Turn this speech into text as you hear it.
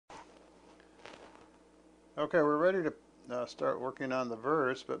Okay, we're ready to start working on the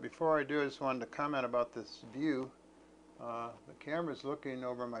verse, but before I do, I just wanted to comment about this view. The camera's looking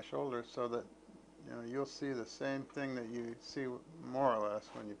over my shoulder so that you'll see the same thing that you see more or less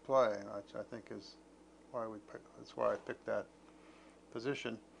when you play, which I think is that's why I picked that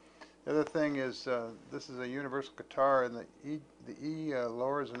position. The other thing is this is a universal guitar, and the E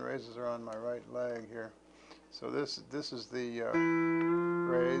lowers and raises are on my right leg here. So this is the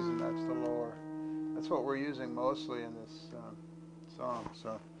raise, and that's the lower. That's what we're using mostly in this song. So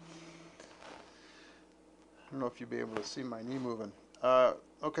I don't know if you'll be able to see my knee moving.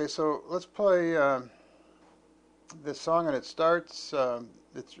 Okay, so let's play this song, and it starts.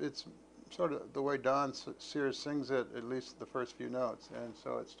 It's sort of the way Don Sears sings it, at least the first few notes. And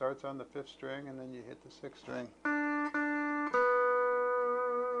so it starts on the fifth string, and then you hit the sixth string, then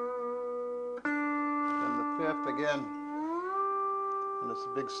the fifth again, and it's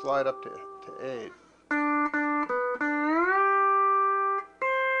a big slide up to eight.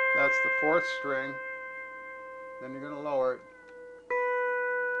 That's the fourth string. Then you're going to lower it.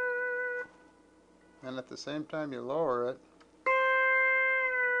 And at the same time you lower it,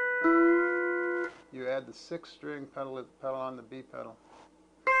 you add the sixth string pedal on the B pedal.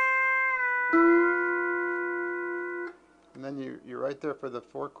 And then you're right there for the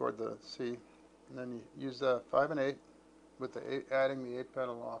four chord, the C. And then you use the 5 and 8 with the eight, adding the 8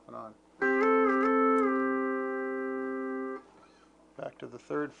 pedal off and on. Back to the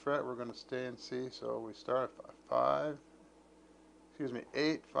third fret, we're going to stay in C. So we start at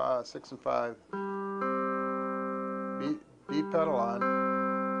 8, 5, 6 and 5. B pedal on.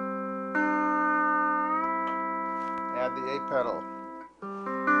 Add the 8 pedal.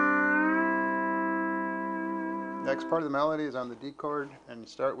 Next part of the melody is on the D chord, and you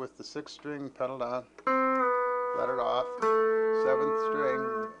start with the sixth string, pedal down, let it off, seventh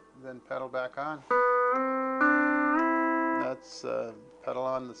string, then pedal back on. That's pedal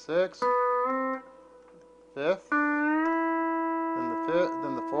on the sixth, fifth,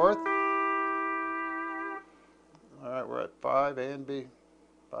 then the fourth. All right, we're at 5, A and B,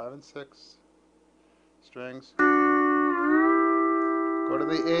 5 and 6 strings. Go to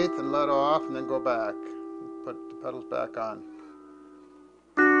the eighth and let off, and then go back. Put the pedals back on.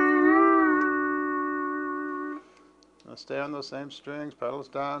 Now stay on those same strings, pedals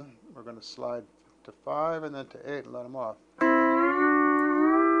down. We're going to slide to 5 and then to 8 and let them off.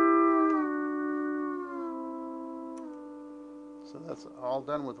 So that's all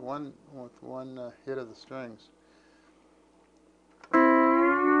done with one hit of the strings.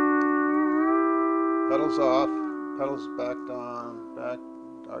 Pedals off, pedals back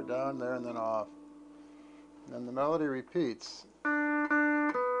are down there and then off. And then the melody repeats.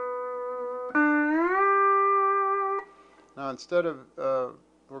 Now instead of,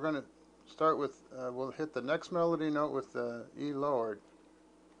 we're going to start with, we'll hit the next melody note with the E lowered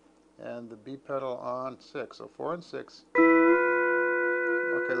and the B pedal on 6, so 4 and 6.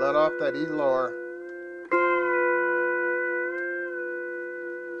 Okay, let off that E lower.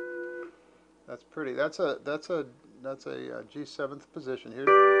 That's pretty. That's a G7th position here.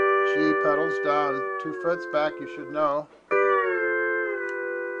 G pedals down 2 frets back. You should know.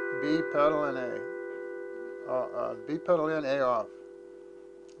 B pedal and A. B pedal in, A off.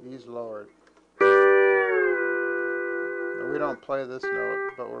 E's lowered. Now, we don't play this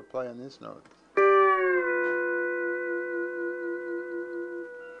note, but we're playing this note.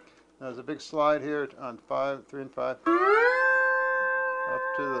 Now, there's a big slide here on 5, 3 and 5. Up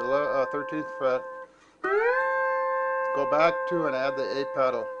to the 13th fret. Go back to and add the A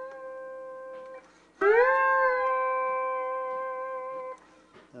pedal.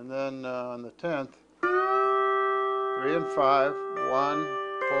 And then on the 10th, 3 and 5, 1,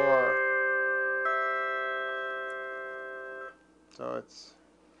 4. So it's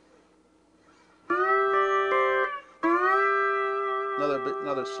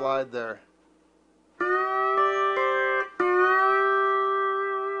another slide there.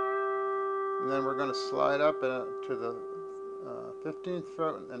 And then we're going to slide up to the 15th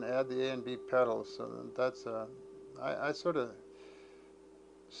fret and add the A and B pedals. So that's I sort of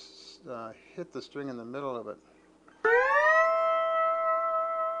hit the string in the middle of it.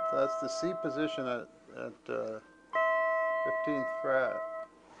 So that's the C position at 15th fret.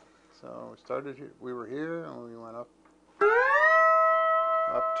 So we started here, we were here, and we went up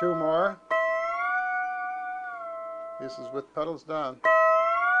 2 more. This is with pedals down.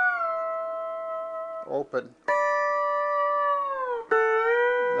 Open.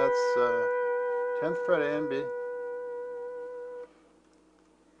 That's 10th fret A and B.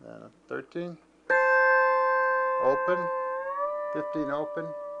 Then 13. Open. 15 open.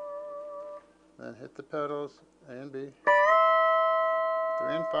 Then hit the pedals, A and B.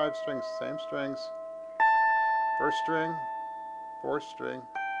 3 and 5 strings, same strings. First string, fourth string,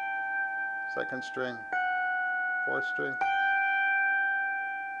 second string, fourth string.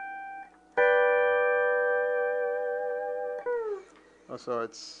 Oh, so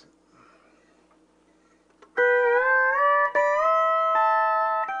it's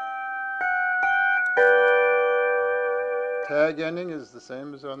tag ending is the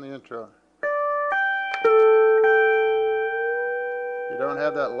same as on the intro. You don't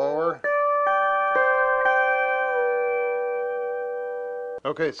have that lower.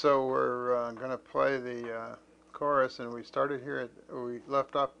 Okay, so we're going to play the chorus, and we started here we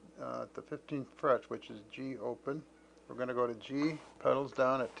left off at the 15th fret, which is G open. We're going to go to G, pedals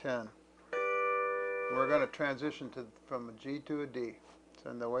down at 10. We're going to transition from a G to a D.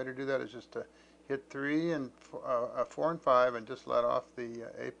 And the way to do that is just to hit 3 and 4 and 5 and just let off the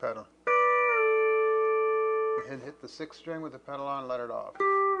A pedal. And hit the 6th string with the pedal on and let it off.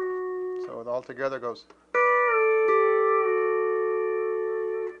 So it all together goes.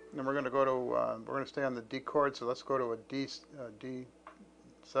 Then we're going to go to, we're going to stay on the D chord, so let's go to a D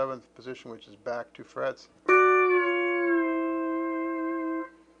 7th position, which is back 2 frets.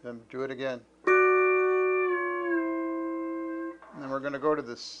 Then do it again. And then we're going to go to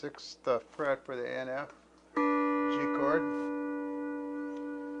the 6th fret for the A and F, G chord.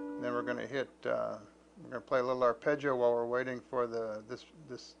 And then we're going to hit, we're going to play a little arpeggio while we're waiting for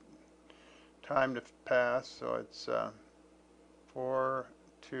this time to pass. So it's 4,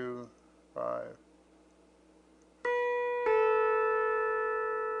 2, 5.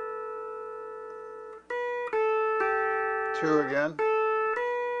 Two again.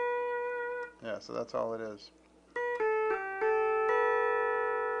 Yeah, so that's all it is.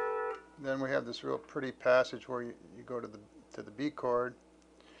 Then we have this real pretty passage where you go to the B chord.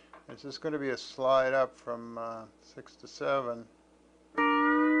 It's just going to be a slide up from 6 to 7.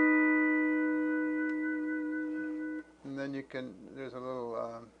 And then you can, there's a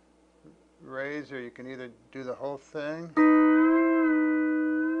little raise, or you can either do the whole thing,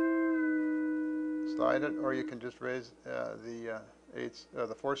 slide it, or you can just raise the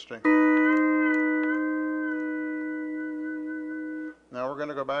 4th string. Now we're going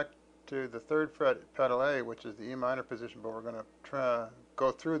to go back to the 3rd fret, pedal A, which is the E minor position, but we're going to try go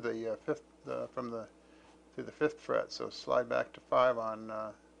through the 5th through the 5th fret. So slide back to 5 on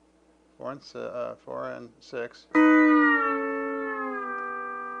 4 and 6.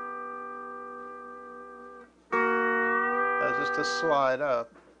 That's just a slide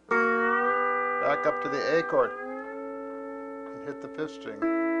up, back up to the A chord, and hit the 5th string.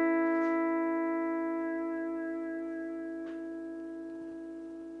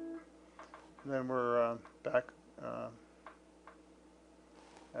 And then we're back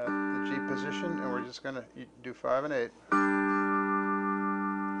at the G position, and we're just going to do 5 and 8.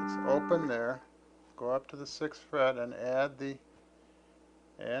 It's open there. Go up to the 6th fret and add the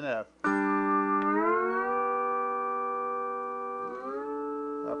A and F.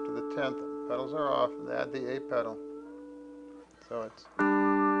 Up to the 10th, pedals are off, and add the A pedal. So it's, and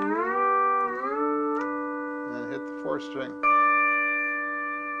then hit the 4th string.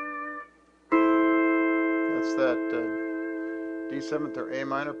 That's that D7th or A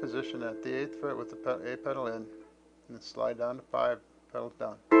minor position at the 8th fret with the A pedal in, and then slide down to 5, pedals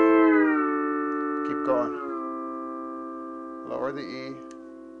down. Keep going. Lower the E,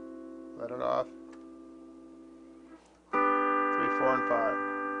 let it off. 3, 4, and 5.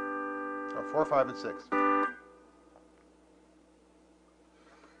 Or 4, 5, and 6.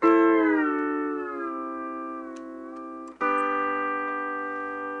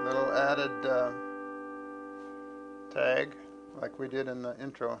 Little added tag like we did in the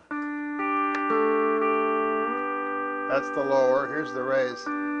intro. That's the lower. Here's the raise.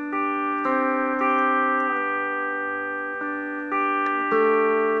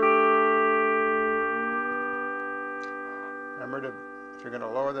 Remember to, if you're going to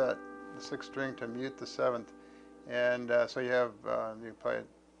lower the 6th string, to mute the 7th, and so you have you play it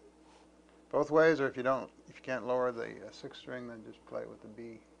both ways, or if you can't lower the 6th string, then just play it with the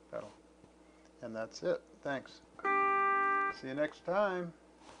B pedal, and that's it. Thanks. See you next time.